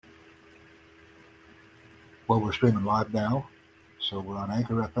Well, we're streaming live now, so we're on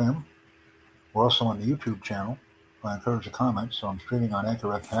Anchor FM. We're also on the YouTube channel. I encourage a comment, so I'm streaming on Anchor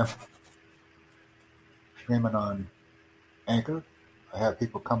FM, streaming on Anchor. I have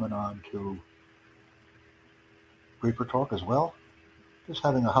people coming on to Briefer Talk as well. Just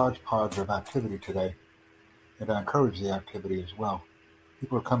having a hodgepodge of activity today, and I encourage the activity as well.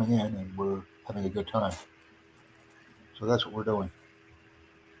 People are coming in, and we're having a good time. So that's what we're doing.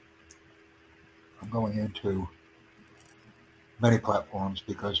 I'm going into many platforms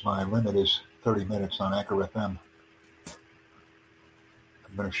because my limit is 30 minutes on Anchor FM.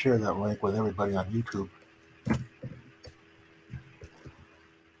 I'm going to share that link with everybody on YouTube. I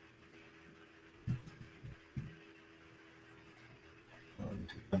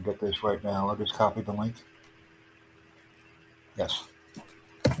can get this right now. I'll just copy the link. Yes.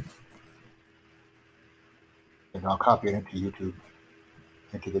 And I'll copy it into YouTube,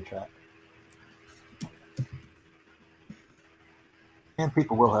 into the chat. And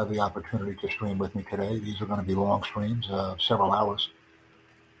people will have the opportunity to stream with me today. These are going to be long streams, several hours.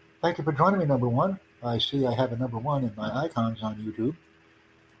 Thank you for joining me, number one. I see I have a number one in my icons on YouTube.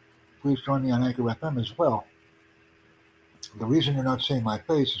 Please join me on Anchor FM as well. The reason you're not seeing my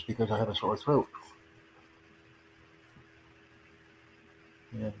face is because I have a sore throat.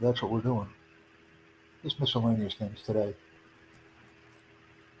 And that's what we're doing. Just miscellaneous things today.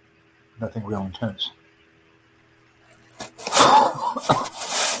 Nothing real intense.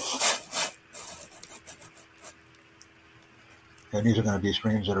 And these are going to be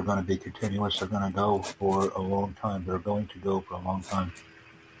streams that are going to be continuous. They're going to go for a long time. They're going to go for a long time.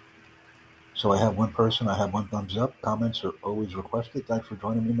 So I have one person. I have one thumbs up. Comments are always requested. Thanks for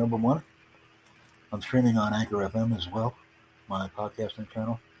joining me, number one. I'm streaming on Anchor FM as well, my podcasting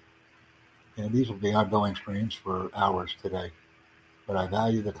channel. And these will be ongoing streams for hours today. But I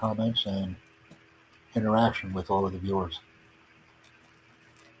value the comments and interaction with all of the viewers.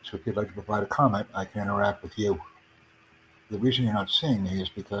 So if you'd like to provide a comment, I can interact with you. The reason you're not seeing me is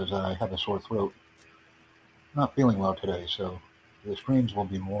because I have a sore throat. I'm not feeling well today, so the streams will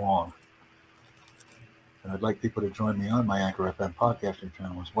be long. And I'd like people to join me on my Anchor FM podcasting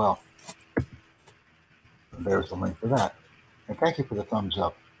channel as well. And there's the link for that. And thank you for the thumbs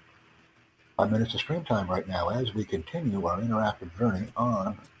up. 5 minutes of stream time right now as we continue our interactive journey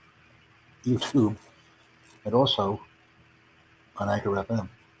on YouTube and also on Anchor FM.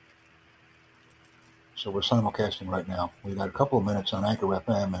 So we're simulcasting right now. We've got a couple of minutes on Anchor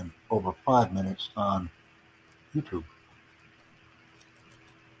FM and over 5 minutes on YouTube.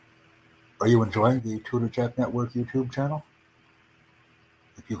 Are you enjoying the Tutor Jack Network YouTube channel?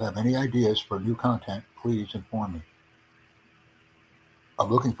 If you have any ideas for new content, please inform me.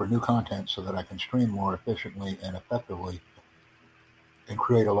 I'm looking for new content so that I can stream more efficiently and effectively and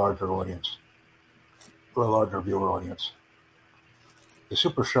create a larger audience, or a larger viewer audience. The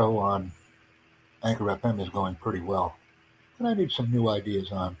Super Show on Anchor FM is going pretty well, and I need some new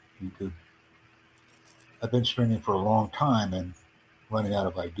ideas on YouTube. I've been streaming for a long time and running out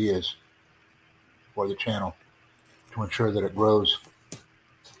of ideas for the channel to ensure that it grows,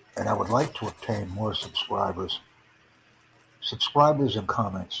 and I would like to obtain more subscribers and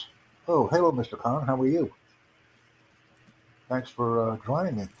comments. Oh, hello, Mr. Khan. How are you? Thanks for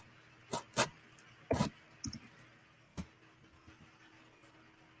joining me.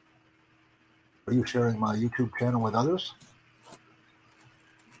 Are you sharing my YouTube channel with others?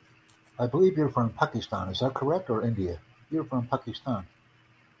 I believe you're from Pakistan. Is that correct, or India? You're from Pakistan.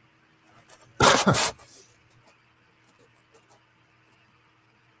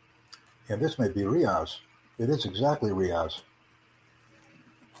 And this may be Riaz. It is exactly Riaz.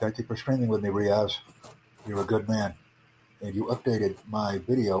 Thank you for streaming with me, Riaz. You're a good man. And you updated my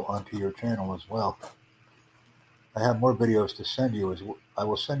video onto your channel as well. I have more videos to send you. I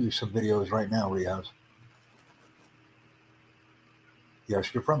will send you some videos right now, Riaz.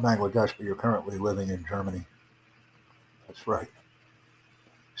 Yes, you're from Bangladesh, but you're currently living in Germany. That's right.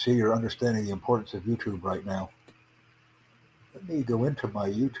 See, you're understanding the importance of YouTube right now. Let me go into my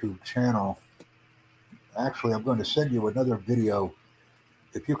YouTube channel. Actually, I'm going to send you another video.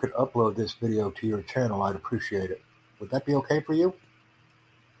 If you could upload this video to your channel, I'd appreciate it. Would that be okay for you?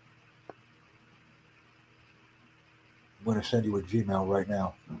 I'm going to send you a Gmail right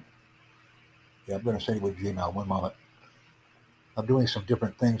now. Yeah, I'm going to send you a Gmail. One moment. I'm doing some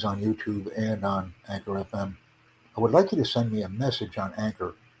different things on YouTube and on Anchor FM. I would like you to send me a message on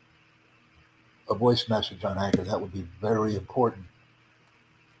Anchor, a voice message on Anchor. That would be very important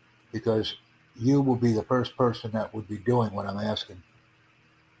because you will be the first person that would be doing what I'm asking.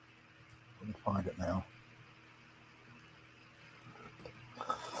 Let me find it now.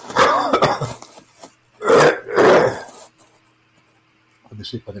 me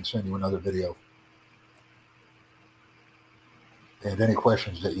see if I can send you another video. And any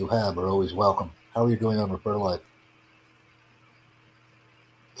questions that you have are always welcome. How are you doing on Refer Life?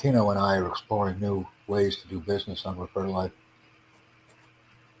 Kino and I are exploring new ways to do business on Refer Life.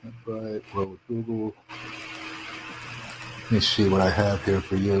 Right, roll with Google. Let me see what I have here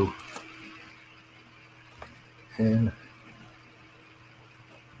for you. And let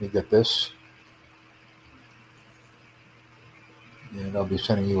me get this. And I'll be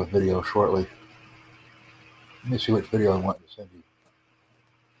sending you a video shortly. Let me see which video I want to send you.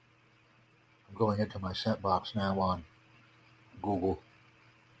 I'm going into my sent box now on Google.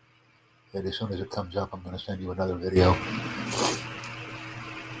 And as soon as it comes up, I'm going to send you another video.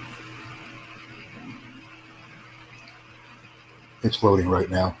 It's loading right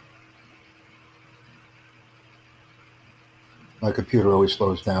now. My computer always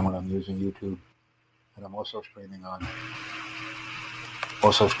slows down when I'm using YouTube. And I'm also streaming on.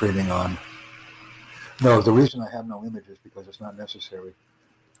 No, the reason I have no image is because it's not necessary.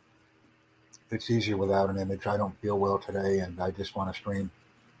 It's easier without an image. I don't feel well today, and I just want to stream.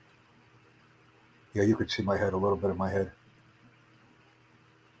 Yeah, you could see my head, a little bit of my head.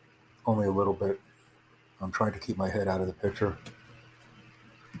 Only a little bit. I'm trying to keep my head out of the picture.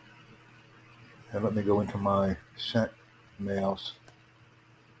 And let me go into my sent mails.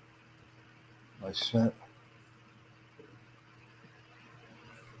 My sent.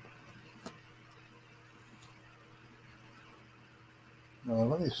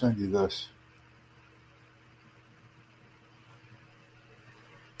 Let me send you this.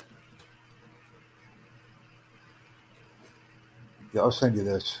 Yeah, I'll send you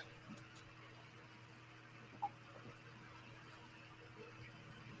this.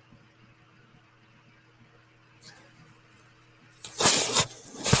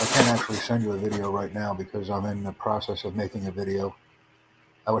 I can't actually send you a video right now because I'm in the process of making a video.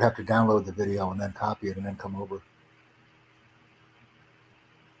 I would have to download the video and then copy it and then come over.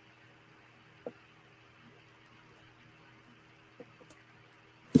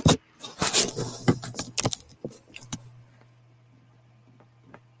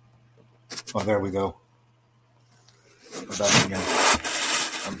 Oh, there we go. I'm back again.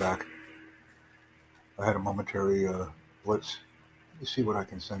 I'm back. I had a momentary blitz. Let me see what I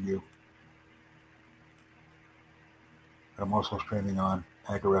can send you. I'm also streaming on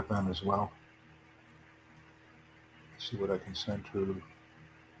Anchor FM as well. Let's see what I can send to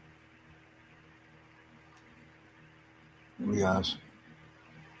Riaz.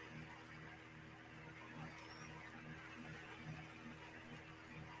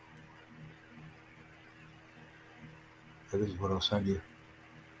 This is what I'll send you.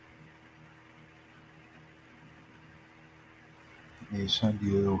 Let me send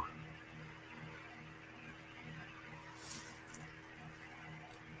you.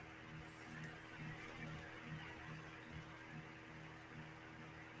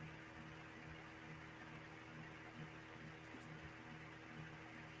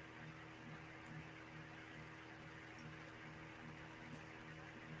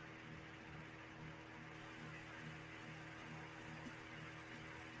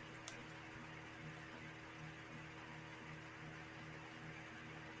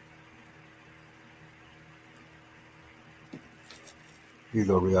 Here you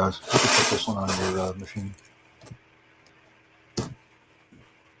go, Riaz. You can put this one on your machine.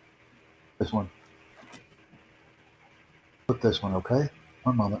 This one. Put this one, okay?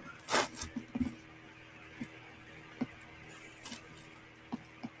 One moment.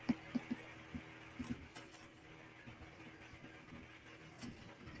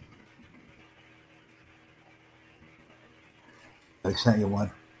 I sent you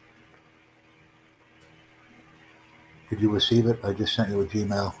one. Did you receive it? I just sent you a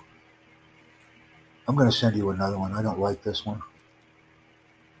Gmail. I'm going to send you another one. I don't like this one.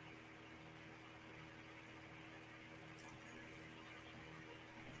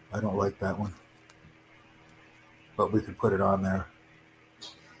 I don't like that one. But we could put it on there.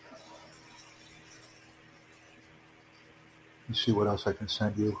 Let's see what else I can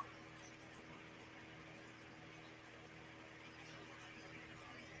send you.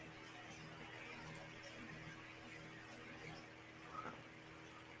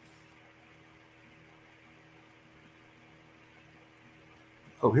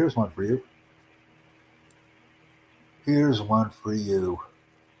 Oh, here's one for you. Here's one for you.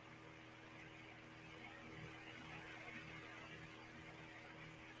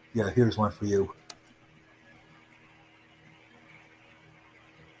 Yeah, here's one for you.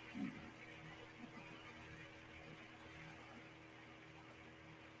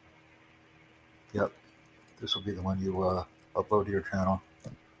 Yep. This will be the one you upload to your channel.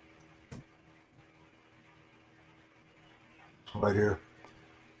 right here.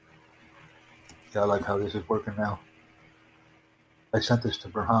 Yeah, I like how this is working now. I sent this to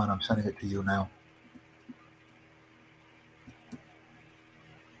Burhan. I'm sending it to you now.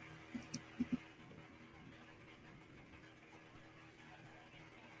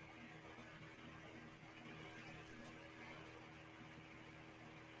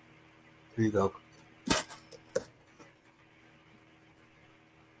 Here you go.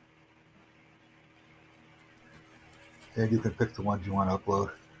 And you can pick the ones you want to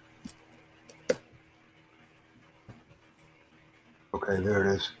upload. Okay, there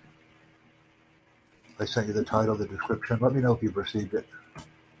it is. I sent you the title, the description. Let me know if you've received it.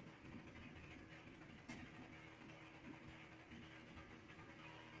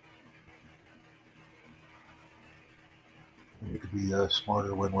 We need to be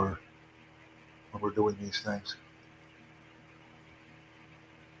smarter when we're doing these things.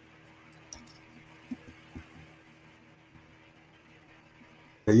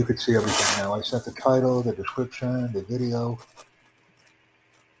 Yeah, you can see everything now. I sent the title, the description, the video.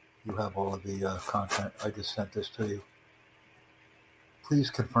 You have all of the content. I just sent this to you. Please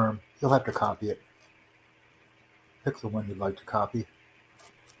confirm. You'll have to copy it. Pick the one you'd like to copy.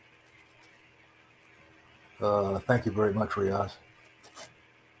 Thank you very much, Riaz.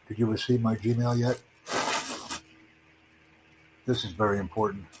 Did you receive my Gmail yet? This is very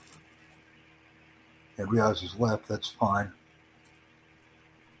important. And Riaz is left. That's fine.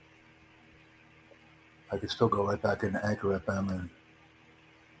 I could still go right back into Anchor FM and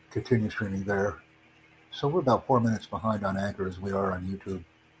continue streaming there. So we're about 4 minutes behind on Anchor as we are on YouTube.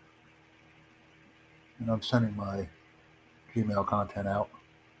 And I'm sending my Gmail content out.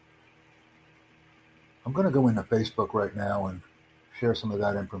 I'm going to go into Facebook right now and share some of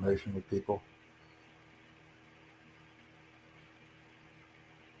that information with people.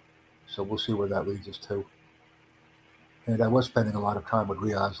 So we'll see where that leads us to. And I was spending a lot of time with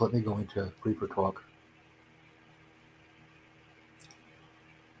Riaz. Let me go into Briefer Talk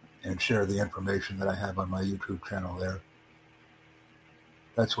and share the information that I have on my YouTube channel there.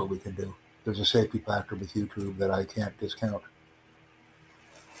 That's what we can do. There's a safety factor with YouTube that I can't discount.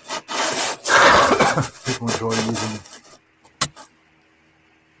 People enjoy using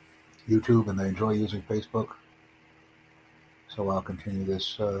YouTube and they enjoy using Facebook. So I'll continue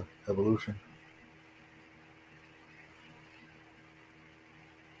this evolution.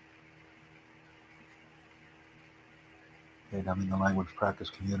 And I'm in the language practice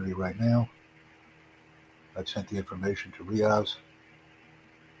community right now. I've sent the information to Riaz.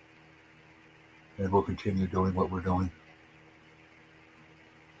 And we'll continue doing what we're doing.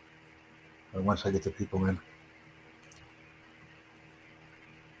 And once I get the people in.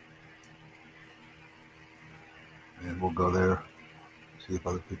 And we'll go there, see if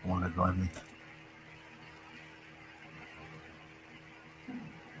other people want to join me.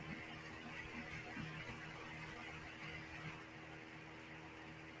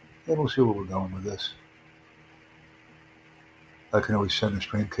 And we'll see where we're going with this. I can always send a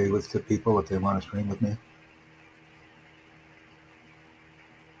stream key to people if they want to stream with me.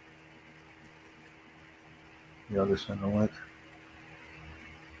 The other send a link.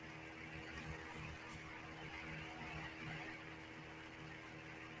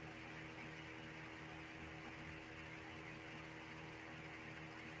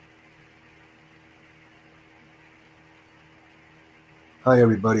 Hi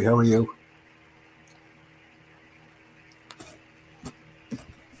everybody, how are you?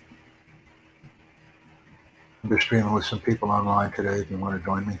 I'm just streaming with some people online today if you want to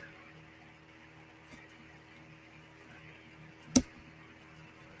join me.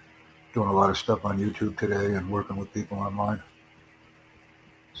 Doing a lot of stuff on YouTube today and working with people online.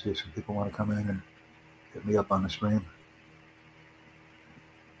 See if some people want to come in and hit me up on the stream.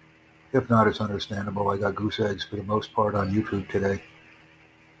 If not, it's understandable. I got goose eggs for the most part on YouTube today.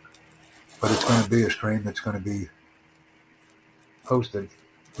 But it's going to be a stream that's going to be posted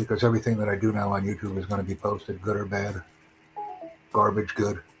because everything that I do now on YouTube is going to be posted, good or bad. Garbage,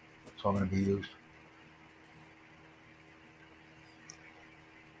 good. It's all going to be used.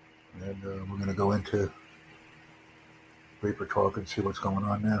 And we're going to go into Reaper Talk and see what's going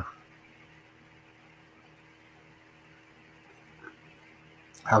on there.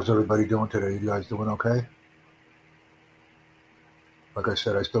 How's everybody doing today? You guys doing okay? Like I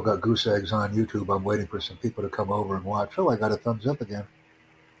said, I still got goose eggs on YouTube. I'm waiting for some people to come over and watch. Oh, I got a thumbs up again.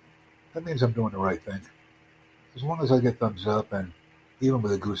 That means I'm doing the right thing. As long as I get thumbs up, and even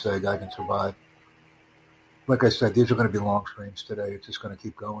with a goose egg, I can survive. Like I said, these are going to be long streams today. It's just going to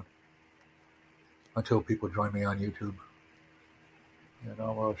keep going until people join me on YouTube. And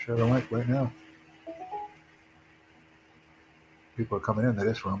I'll share the link right now. people are coming into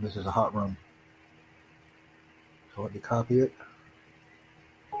this room. This is a hot room. So let me copy it.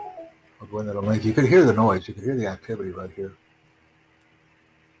 I'll go into the link. You can hear the noise. You can hear the activity right here.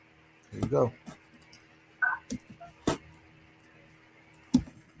 There you go.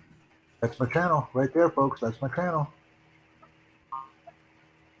 That's my channel right there, folks. That's my channel.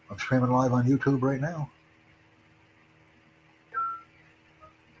 I'm streaming live on YouTube right now.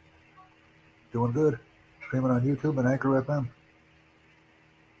 Doing good. Streaming on YouTube and Anchor FM.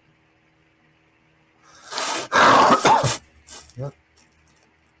 Yep.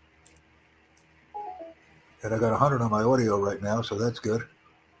 And I got 100 on my audio right now, so that's good.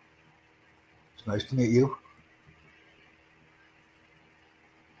 It's nice to meet you.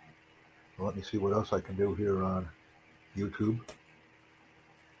 Well, let me see what else I can do here on YouTube.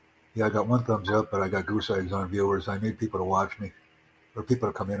 Yeah, I got 1 thumbs up, but I got goose eggs on viewers. I need people to watch me, or people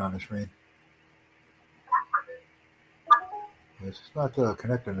to come in on the stream. Yes, it's not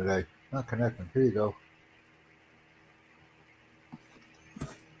connecting today. Not connecting. Here you go.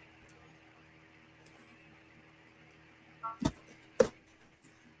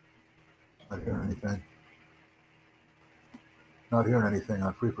 Not hearing anything. Not hearing anything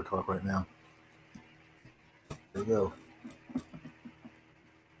on Free for Talk right now. There you go.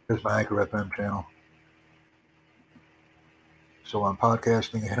 Here's my Anchor FM channel. So I'm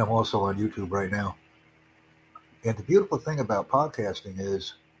podcasting, and I'm also on YouTube right now. And the beautiful thing about podcasting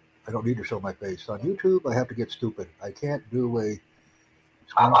is I don't need to show my face. On YouTube, I have to get stupid. I can't do a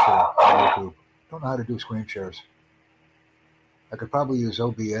screen share on YouTube. Don't know how to do screen shares. I could probably use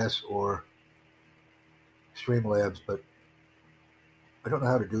OBS or Streamlabs, but I don't know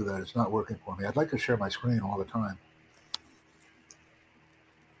how to do that. It's not working for me. I'd like to share my screen all the time,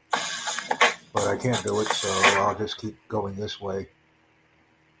 but I can't do it, so I'll just keep going this way.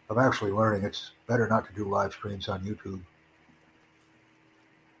 I'm actually learning it's better not to do live streams on YouTube,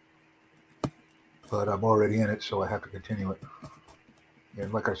 but I'm already in it, so I have to continue it.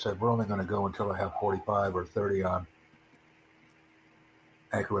 And like I said, we're only going to go until I have 45 or 30 on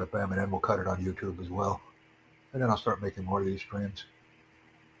Anchor FM, and then we'll cut it on YouTube as well. And then I'll start making more of these streams.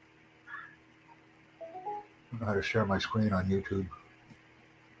 I don't know how to share my screen on YouTube.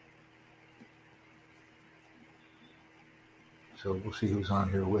 So we'll see who's on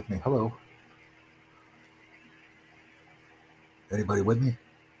here with me. Hello. Anybody with me?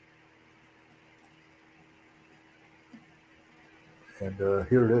 And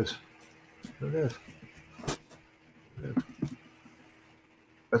here it is. Here it is.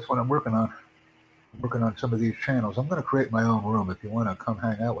 That's what I'm working on. I'm working on some of these channels. I'm going to create my own room. If you want to come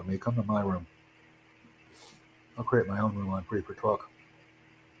hang out with me, come to my room. I'll create my own room on Free for Talk.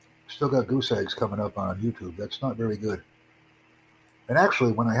 Still got goose eggs coming up on YouTube. That's not very good. And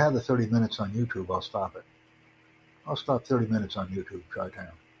actually, when I have the 30 minutes on YouTube, I'll stop it. I'll stop 30 minutes on YouTube,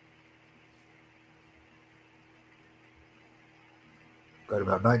 Chi-Town. Got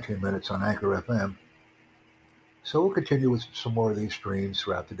about 19 minutes on Anchor FM. So we'll continue with some more of these streams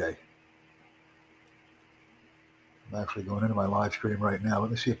throughout the day. I'm actually going into my live stream right now.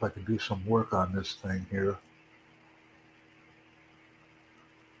 Let me see if I can do some work on this thing here.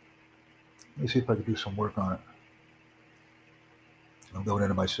 Let me see if I can do some work on it. I'm going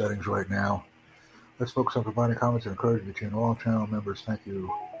into my settings right now. Let's focus on providing comments and encouragement between all channel members. Thank you.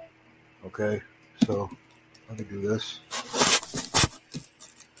 Okay, so let me do this.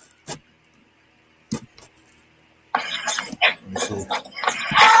 Let me see.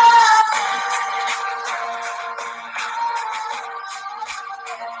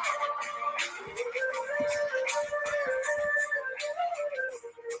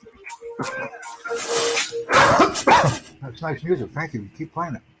 That's nice music. Thank you. Keep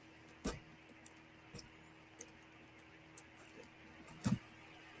playing it.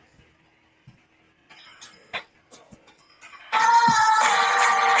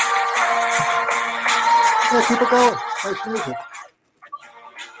 Yeah, keep it going. Nice music.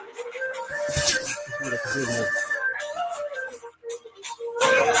 Let's see what I can do here.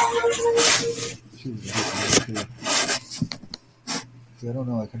 See, I don't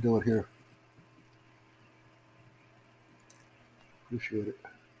know. I can do it here. Appreciate it.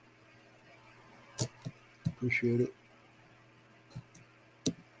 Appreciate it.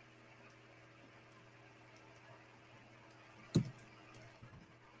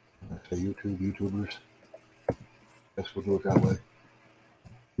 Say YouTube, YouTubers. Guess we'll do it that way.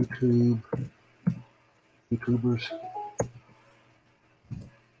 YouTube, YouTubers.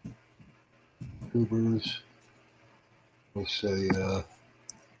 YouTubers. We'll say,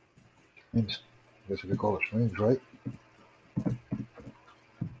 streams. I guess we could call it streams, right?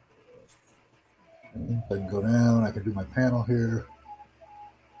 I can go down. I can do my panel here.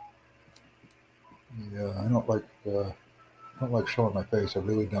 Yeah, I don't like showing my face. I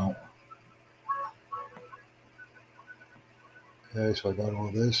really don't. Okay, so I got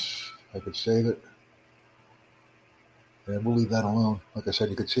all this. I could save it. And we'll leave that alone. Like I said,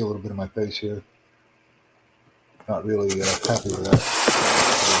 you can see a little bit of my face here. Not really happy with that.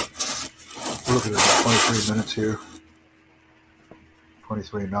 So we're looking at about 23 minutes here.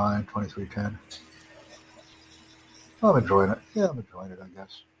 23:09, 23:10. I'm enjoying it. Yeah, I'm enjoying it, I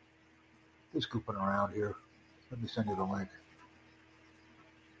guess. Just goofing around here. Let me send you the link.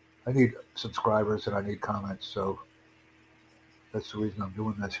 I need subscribers and I need comments, so that's the reason I'm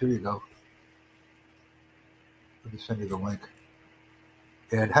doing this. Here you go. Let me send you the link.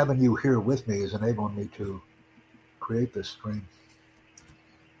 And having you here with me is enabling me to create this stream.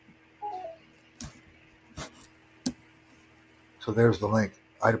 So there's the link.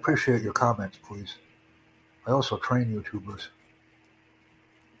 I'd appreciate your comments, please. I also train YouTubers,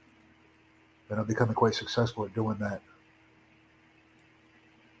 and I'm becoming quite successful at doing that.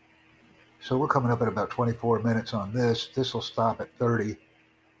 So we're coming up at about 24 minutes on this. This will stop at 30,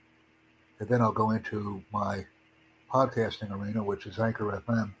 and then I'll go into my podcasting arena, which is Anchor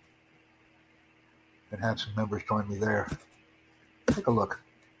FM, and have some members join me there. Take a look.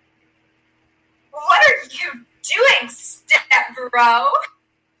 What are you doing, step bro?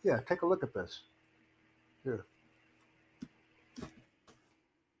 Yeah, take a look at this. Here.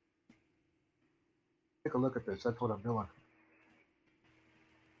 Take a look at this. That's what I'm doing.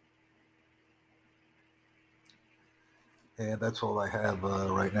 And that's all I have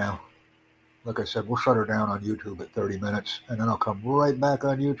right now. Like I said, we'll shut her down on YouTube at 30 minutes, and then I'll come right back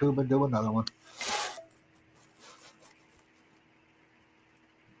on YouTube and do another one.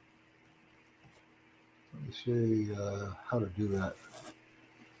 Let me see how to do that.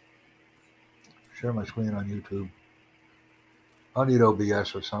 Share my screen on YouTube. I'll need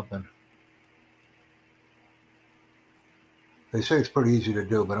OBS or something. They say it's pretty easy to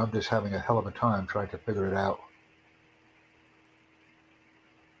do, but I'm just having a hell of a time trying to figure it out.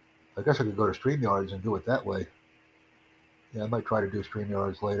 I guess I could go to StreamYards and do it that way. Yeah, I might try to do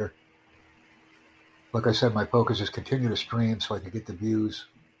StreamYards later. Like I said, my focus is continue to stream so I can get the views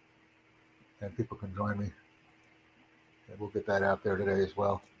and people can join me. And we'll get that out there today as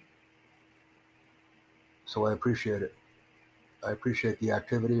well. So I appreciate it. I appreciate the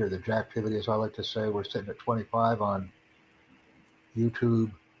activity, or the jacktivity as I like to say. We're sitting at 25 on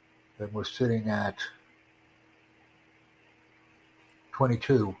YouTube, and we're sitting at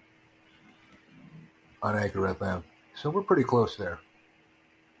 22 on Anchor FM. So we're pretty close there.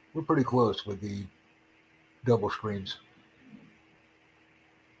 We're pretty close with the double screens.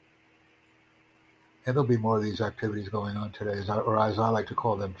 And there'll be more of these activities going on today, or as I like to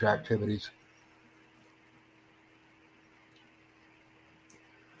call them, jacktivities.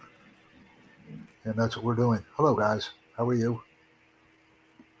 And that's what we're doing. Hello, guys. How are you?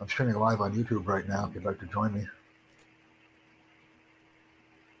 I'm streaming live on YouTube right now if you'd like to join me.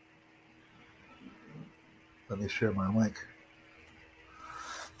 Let me share my link.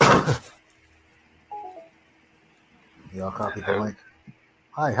 Yeah, I'll copy the link.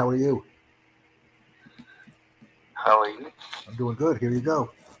 Hi, how are you? How are you? I'm doing good. Here you go.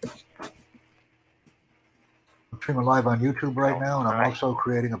 I'm streaming live on YouTube right now, and I'm also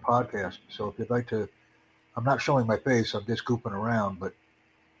creating a podcast. So if you'd like to, I'm not showing my face, I'm just goofing around, but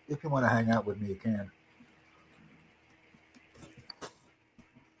if you want to hang out with me, you can.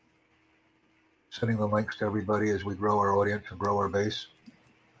 Sending the links to everybody as we grow our audience and grow our base.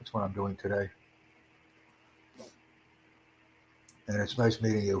 That's what I'm doing today. And it's nice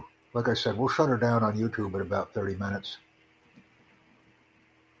meeting you. Like I said, we'll shut her down on YouTube in about 30 minutes.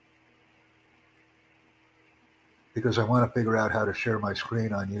 Because I want to figure out how to share my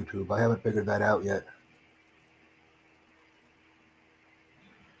screen on YouTube. I haven't figured that out yet.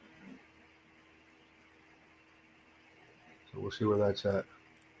 So we'll see where that's at.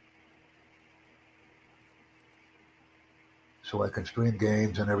 So I can stream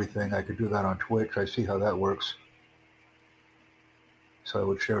games and everything. I could do that on Twitch. I see how that works. So I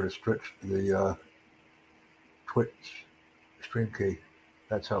would share the Twitch stream key.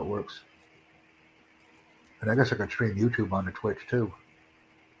 That's how it works. And I guess I could stream YouTube on the Twitch too.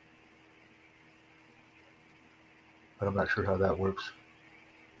 But I'm not sure how that works.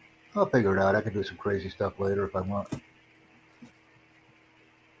 I'll figure it out. I can do some crazy stuff later if I want.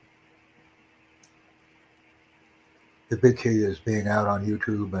 The big key is being out on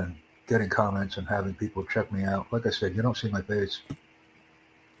YouTube and getting comments and having people check me out. Like I said, you don't see my face.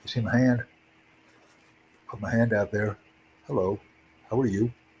 You see my hand? Put my hand out there. Hello. How are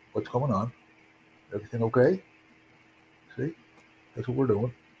you? What's going on? Everything okay? See? That's what we're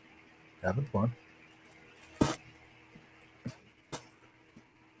doing. Having fun.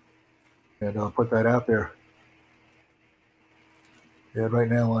 And I'll put that out there. Yeah, right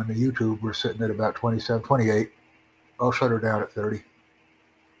now on the YouTube, we're sitting at about 27, 28. I'll shut her down at 30.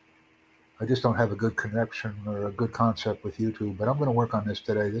 I just don't have a good connection or a good concept with YouTube, but I'm going to work on this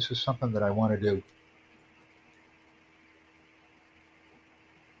today. This is something that I want to do.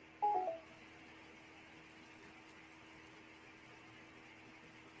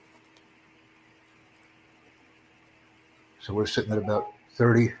 So we're sitting at about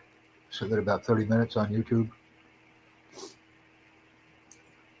 30, sitting at about 30 minutes on YouTube.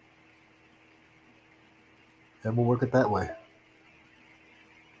 And we'll work it that way.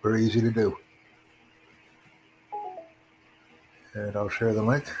 Very easy to do. And I'll share the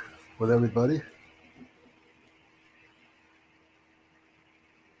link with everybody.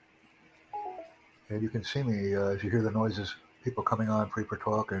 And you can see me as you hear the noises, people coming on free for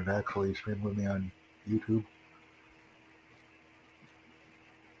talk and actually stream with me on YouTube.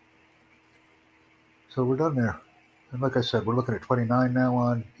 So we're done there. And like I said, we're looking at 29 now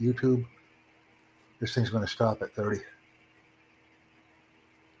on YouTube. This thing's going to stop at 30.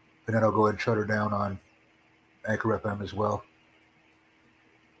 And then I'll go ahead and shut her down on Anchor FM as well.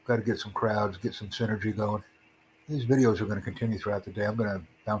 Got to get some crowds, get some synergy going. These videos are going to continue throughout the day. I'm going to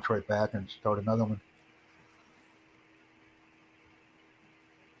bounce right back and start another one.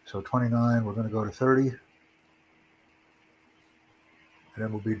 So 29, we're going to go to 30. And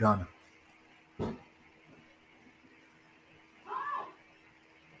then we'll be done.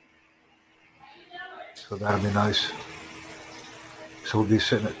 So that'll be nice. So we'll be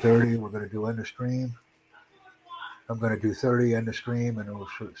sitting at 30. We're going to do end of stream. I'm going to do 30, end of stream, and we'll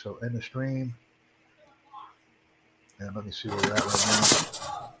shoot. So end of stream. And let me see where we're at right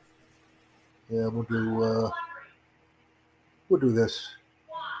now. Yeah, we'll do this.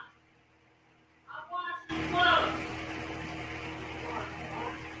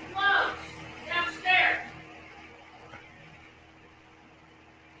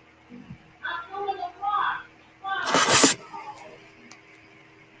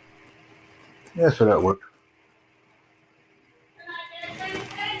 Yeah, so that worked.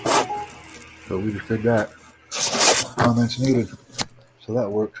 So we just did that. Comments needed. So that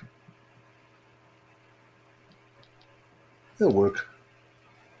worked. It worked.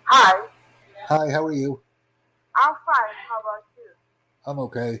 Hi. Hi, how are you? I'm fine. How about you? I'm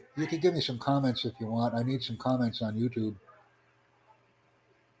okay. You can give me some comments if you want. I need some comments on YouTube.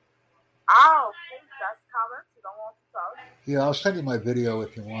 Oh, okay. Just comments. You don't want to talk? Yeah, I'll send you my video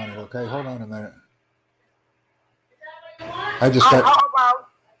if you want it, okay? Hold on a minute. I just got. How about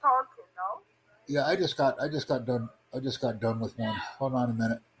talking, no? Yeah, I just got done. I just got done with one. Hold on a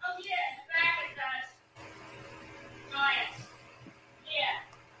minute. Oh, yeah.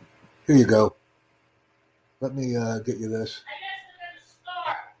 Here you go. Let me get you this.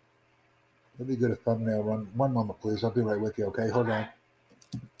 Let me get a thumbnail. One moment, please. I'll be right with you, okay? Hold on.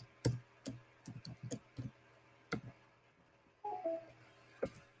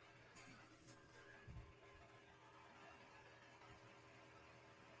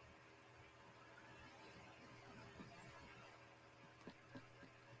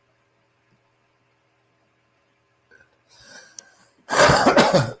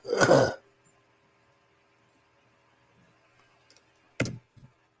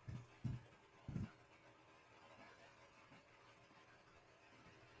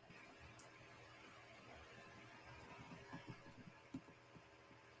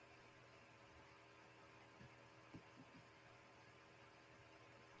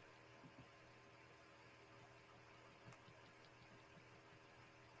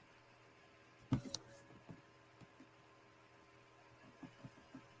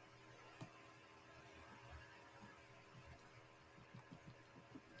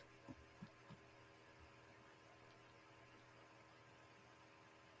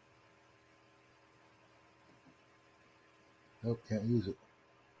 Nope, can't use it.